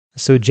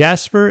So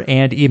Jasper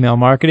and email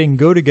marketing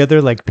go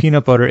together like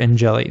peanut butter and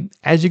jelly.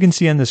 As you can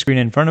see on the screen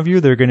in front of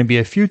you, there are going to be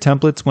a few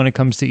templates when it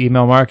comes to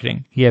email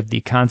marketing. You have the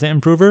content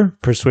improver,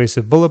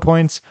 persuasive bullet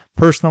points,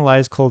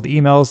 personalized cold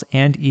emails,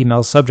 and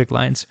email subject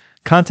lines.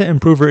 Content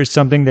improver is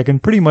something that can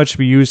pretty much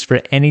be used for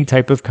any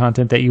type of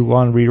content that you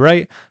want to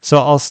rewrite, so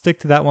I'll stick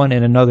to that one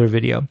in another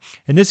video.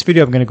 In this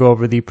video, I'm going to go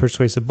over the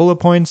persuasive bullet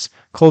points,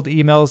 cold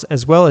emails,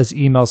 as well as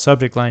email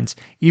subject lines.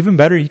 Even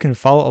better, you can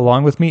follow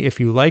along with me if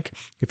you like.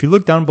 If you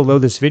look down below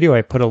this video,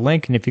 I put a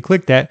link, and if you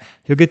click that,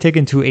 you'll get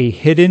taken to a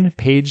hidden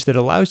page that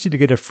allows you to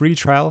get a free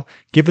trial,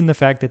 given the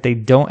fact that they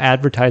don't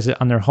advertise it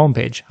on their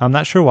homepage. I'm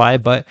not sure why,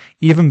 but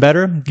even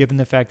better, given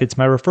the fact it's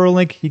my referral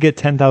link, you get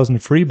 10,000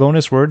 free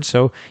bonus words,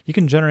 so you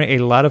can generate a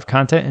lot of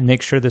content and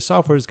make sure the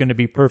software is going to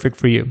be perfect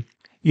for you.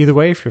 Either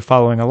way, if you're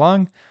following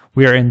along,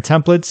 we are in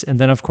templates and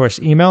then of course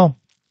email.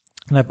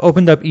 And I've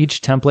opened up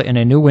each template in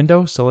a new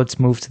window, so let's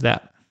move to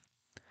that.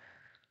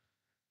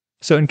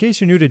 So in case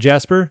you're new to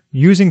Jasper,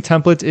 using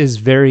templates is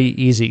very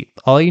easy.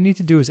 All you need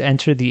to do is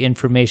enter the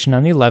information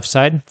on the left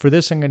side. For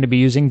this, I'm going to be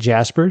using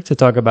Jasper to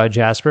talk about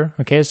Jasper.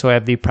 Okay, so I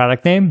have the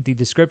product name, the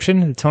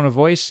description, the tone of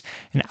voice,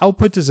 and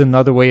output is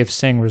another way of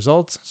saying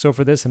results. So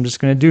for this, I'm just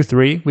going to do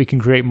 3. We can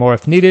create more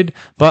if needed,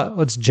 but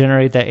let's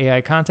generate that AI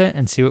content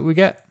and see what we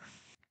get.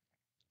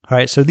 All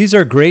right, so these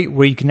are great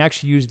where you can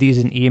actually use these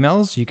in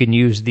emails. You can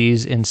use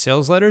these in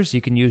sales letters.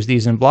 You can use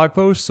these in blog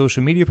posts,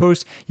 social media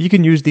posts. You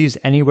can use these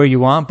anywhere you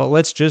want, but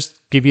let's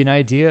just give you an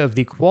idea of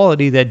the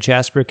quality that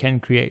Jasper can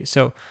create.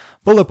 So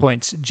bullet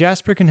points.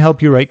 Jasper can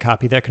help you write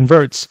copy that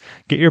converts.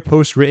 Get your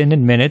post written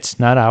in minutes,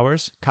 not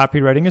hours.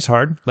 Copywriting is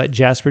hard. Let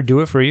Jasper do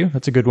it for you.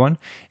 That's a good one.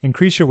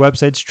 Increase your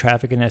website's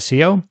traffic and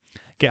SEO.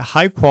 Get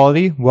high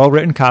quality,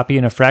 well-written copy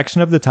in a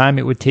fraction of the time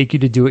it would take you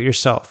to do it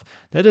yourself.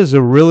 That is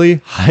a really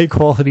high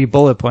quality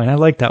bullet point. I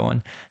like that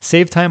one.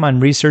 Save time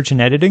on research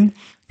and editing.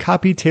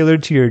 Copy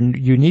tailored to your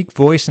unique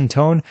voice and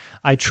tone.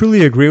 I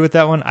truly agree with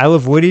that one. I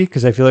love witty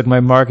because I feel like my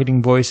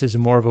marketing voice is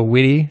more of a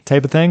witty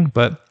type of thing,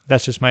 but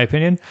that's just my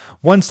opinion.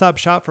 One-stop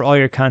shop for all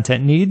your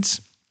content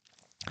needs.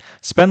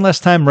 Spend less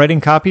time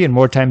writing copy and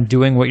more time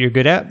doing what you're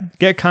good at.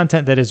 Get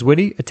content that is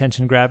witty,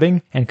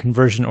 attention-grabbing, and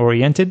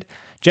conversion-oriented.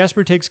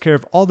 Jasper takes care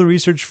of all the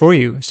research for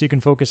you, so you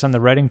can focus on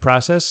the writing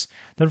process.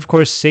 Then, of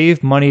course,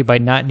 save money by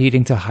not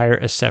needing to hire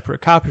a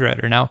separate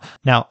copywriter.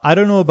 Now, I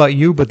don't know about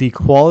you, but the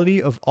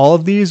quality of all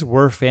of these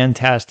were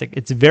fantastic.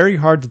 It's very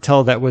hard to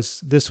tell that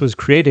this was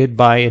created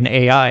by an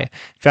AI. In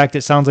fact,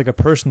 it sounds like a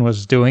person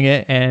was doing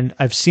it, and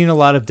I've seen a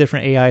lot of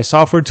different AI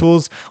software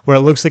tools where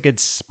it looks like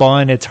it's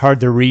spun, it's hard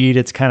to read,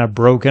 it's kind of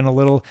broken a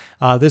little.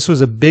 This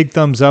was a big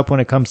thumbs up when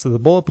it comes to the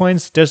bullet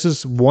points. This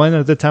is one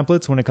of the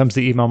templates when it comes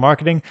to email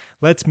marketing.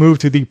 Let's move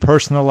to the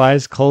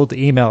personalized cold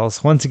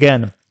emails. Once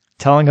again,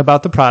 telling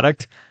about the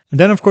product. And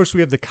then, of course, we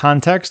have the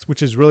context,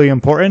 which is really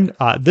important.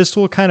 This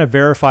will kind of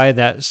verify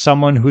that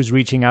someone who's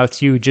reaching out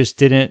to you just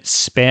didn't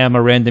spam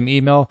a random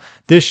email.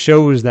 This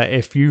shows that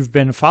if you've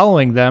been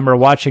following them or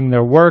watching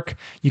their work,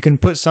 you can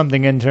put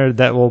something in there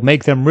that will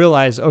make them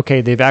realize, okay,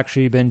 they've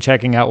actually been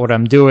checking out what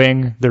I'm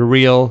doing. They're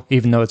real,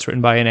 even though it's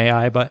written by an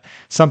AI, but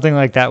something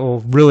like that will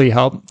really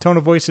help. Tone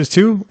of voices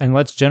too, and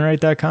let's generate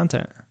that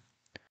content.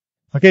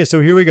 Okay, so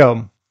here we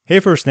go. Hey,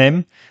 first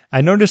name.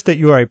 I noticed that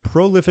you are a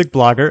prolific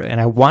blogger,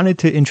 and I wanted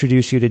to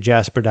introduce you to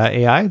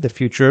Jasper.ai, the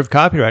future of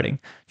copywriting.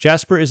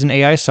 Jasper is an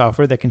AI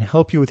software that can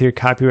help you with your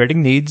copywriting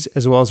needs,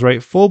 as well as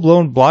write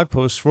full-blown blog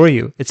posts for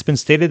you. It's been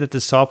stated that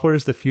the software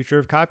is the future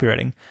of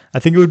copywriting. I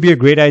think it would be a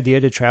great idea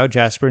to try out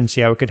Jasper and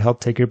see how it could help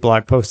take your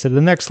blog post to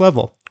the next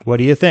level. What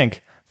do you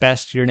think?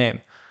 Best, your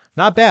name.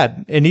 Not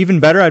bad. And even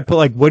better, I'd put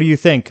like, what do you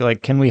think?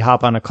 Like, can we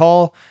hop on a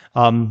call?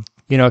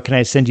 Can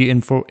I send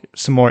you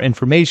some more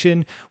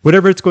information?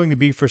 Whatever it's going to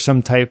be for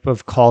some type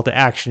of call to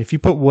action. If you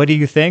put, what do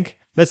you think?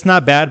 That's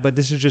not bad, but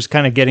this is just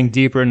kind of getting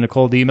deeper into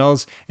cold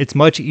emails. It's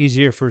much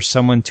easier for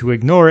someone to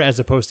ignore as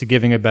opposed to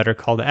giving a better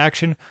call to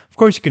action. Of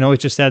course, you can always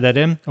just add that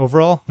in.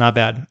 Overall, not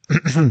bad.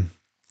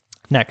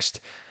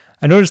 Next.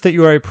 I noticed that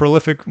you are a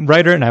prolific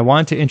writer, and I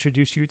want to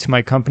introduce you to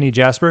my company,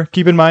 Jasper.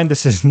 Keep in mind,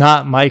 this is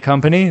not my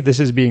company. This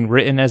is being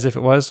written as if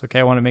it was.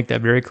 Okay, I want to make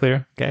that very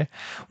clear. Okay,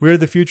 we're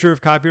the future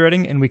of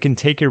copywriting, and we can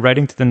take your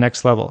writing to the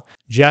next level.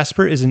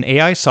 Jasper is an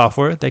AI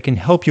software that can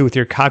help you with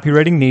your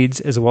copywriting needs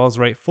as well as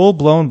write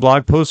full-blown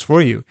blog posts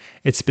for you.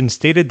 It's been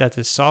stated that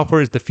this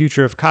software is the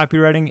future of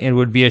copywriting, and it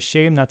would be a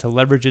shame not to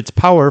leverage its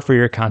power for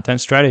your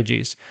content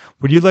strategies.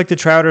 Would you like to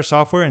try out our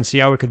software and see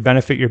how it could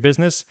benefit your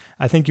business?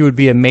 I think you would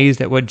be amazed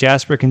at what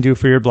Jasper can do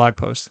for your blog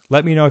posts.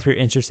 Let me know if you're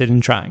interested in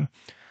trying.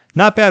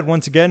 Not bad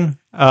once again.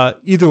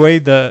 Either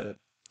way,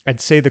 I'd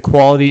say the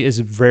quality is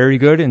very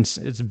good, and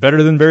it's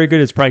better than very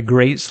good. It's probably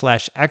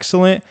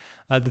great/excellent.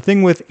 The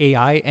thing with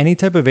AI, any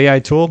type of AI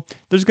tool,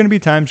 there's going to be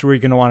times where you're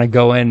going to want to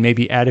go in,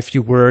 maybe add a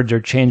few words or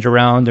change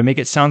around or make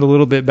it sound a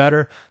little bit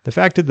better. The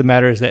fact of the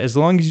matter is that as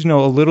long as you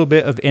know a little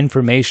bit of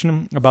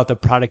information about the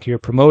product you're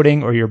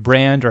promoting or your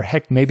brand, or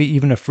heck, maybe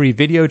even a free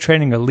video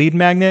training, a lead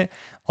magnet,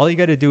 all you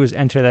got to do is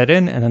enter that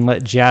in and then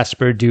let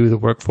Jasper do the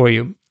work for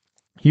you.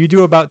 You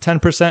do about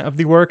 10% of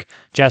the work.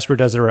 Jasper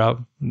does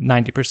around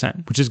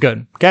 90%, which is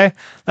good. Okay.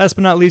 Last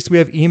but not least, we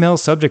have email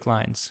subject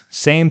lines.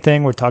 Same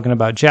thing. We're talking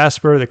about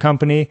Jasper, the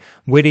company,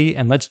 Witty,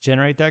 and let's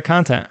generate that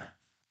content.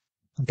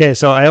 Okay,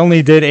 so I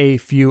only did a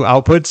few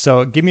outputs,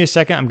 so give me a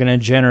second. I'm going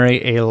to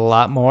generate a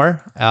lot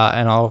more,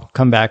 and I'll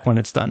come back when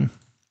it's done.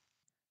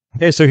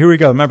 Okay, so here we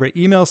go. Remember,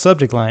 email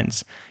subject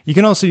lines. You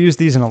can also use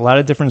these in a lot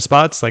of different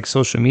spots, like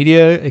social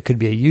media. It could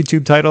be a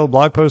YouTube title,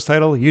 blog post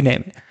title, you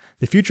name it.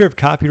 The future of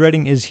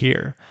copywriting is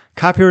here.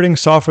 Copywriting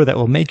software that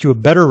will make you a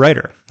better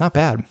writer. Not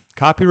bad.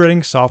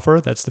 Copywriting software,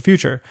 that's the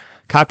future.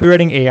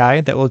 Copywriting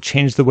AI that will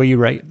change the way you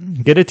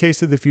write. Get a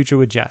taste of the future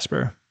with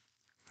Jasper.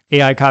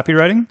 AI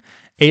copywriting.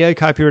 AI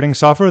copywriting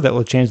software that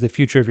will change the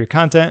future of your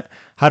content,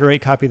 how to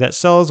write copy that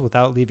sells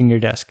without leaving your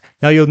desk.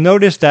 Now you'll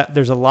notice that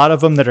there's a lot of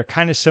them that are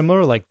kind of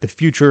similar, like the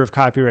future of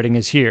copywriting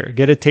is here.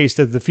 Get a taste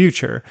of the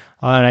future.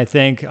 And I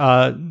think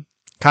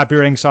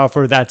copywriting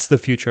software, that's the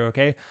future,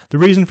 okay? The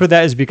reason for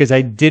that is because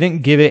I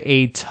didn't give it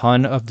a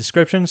ton of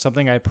description,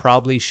 something I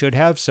probably should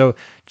have. So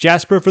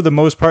Jasper, for the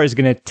most part, is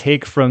going to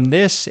take from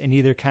this and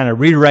either kind of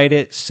rewrite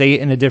it, say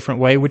it in a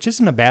different way, which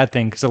isn't a bad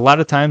thing, because a lot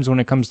of times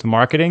when it comes to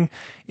marketing,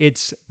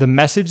 it's the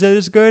message that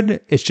is good.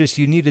 It's just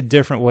you need a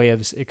different way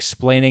of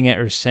explaining it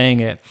or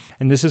saying it.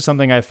 And this is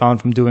something I found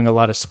from doing a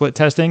lot of split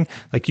testing.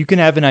 Like you can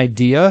have an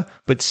idea,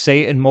 but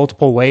say it in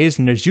multiple ways,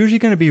 and there's usually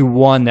going to be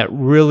one that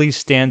really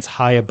stands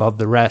high above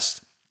the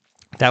rest.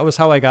 That was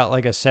how I got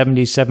like a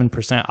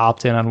 77%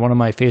 opt-in on one of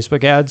my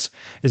Facebook ads,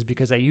 is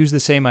because I used the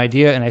same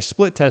idea and I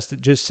split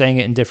tested just saying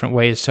it in different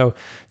ways. So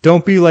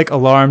don't be like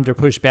alarmed or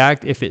pushed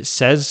back if it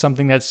says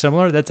something that's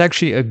similar. That's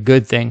actually a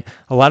good thing.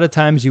 A lot of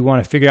times you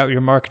want to figure out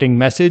your marketing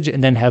message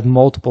and then have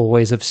multiple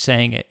ways of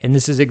saying it. And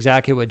this is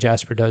exactly what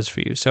Jasper does for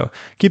you. So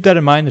keep that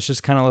in mind. It's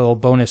just kind of a little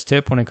bonus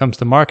tip when it comes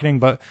to marketing.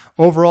 But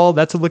overall,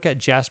 that's a look at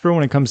Jasper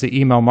when it comes to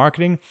email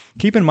marketing.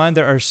 Keep in mind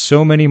there are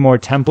so many more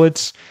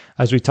templates.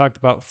 As we talked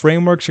about,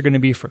 frameworks are going to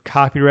be for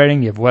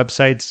copywriting. You have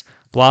websites,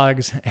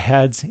 blogs,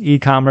 ads,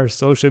 e-commerce,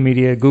 social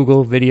media,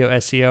 Google, video,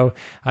 SEO.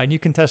 And you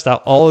can test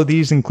out all of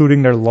these,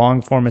 including their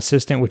long-form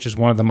assistant, which is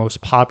one of the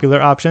most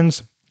popular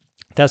options.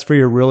 That's for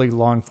your really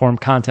long-form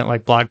content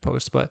like blog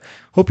posts. But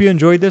hope you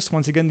enjoyed this.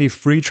 Once again, the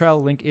free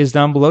trial link is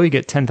down below. You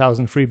get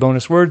 10,000 free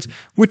bonus words,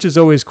 which is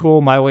always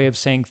cool. My way of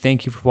saying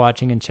thank you for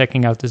watching and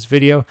checking out this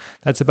video.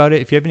 That's about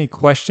it. If you have any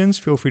questions,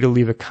 feel free to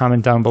leave a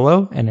comment down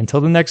below. And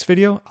until the next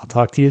video, I'll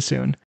talk to you soon.